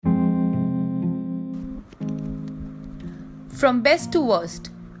From best to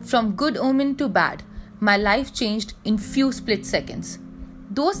worst, from good omen to bad, my life changed in few split seconds.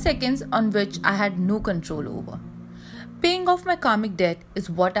 Those seconds on which I had no control over. Paying off my karmic debt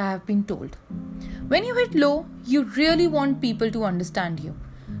is what I have been told. When you hit low, you really want people to understand you,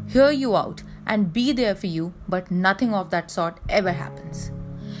 hear you out, and be there for you, but nothing of that sort ever happens.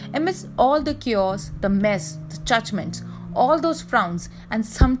 Amidst all the chaos, the mess, the judgments, all those frowns, and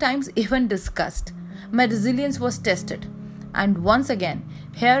sometimes even disgust, my resilience was tested. And once again,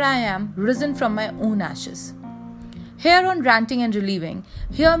 here I am, risen from my own ashes. Here on Ranting and Relieving,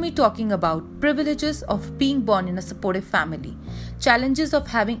 hear me talking about privileges of being born in a supportive family, challenges of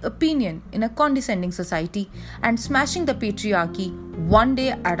having opinion in a condescending society, and smashing the patriarchy one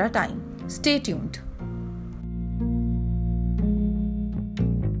day at a time. Stay tuned.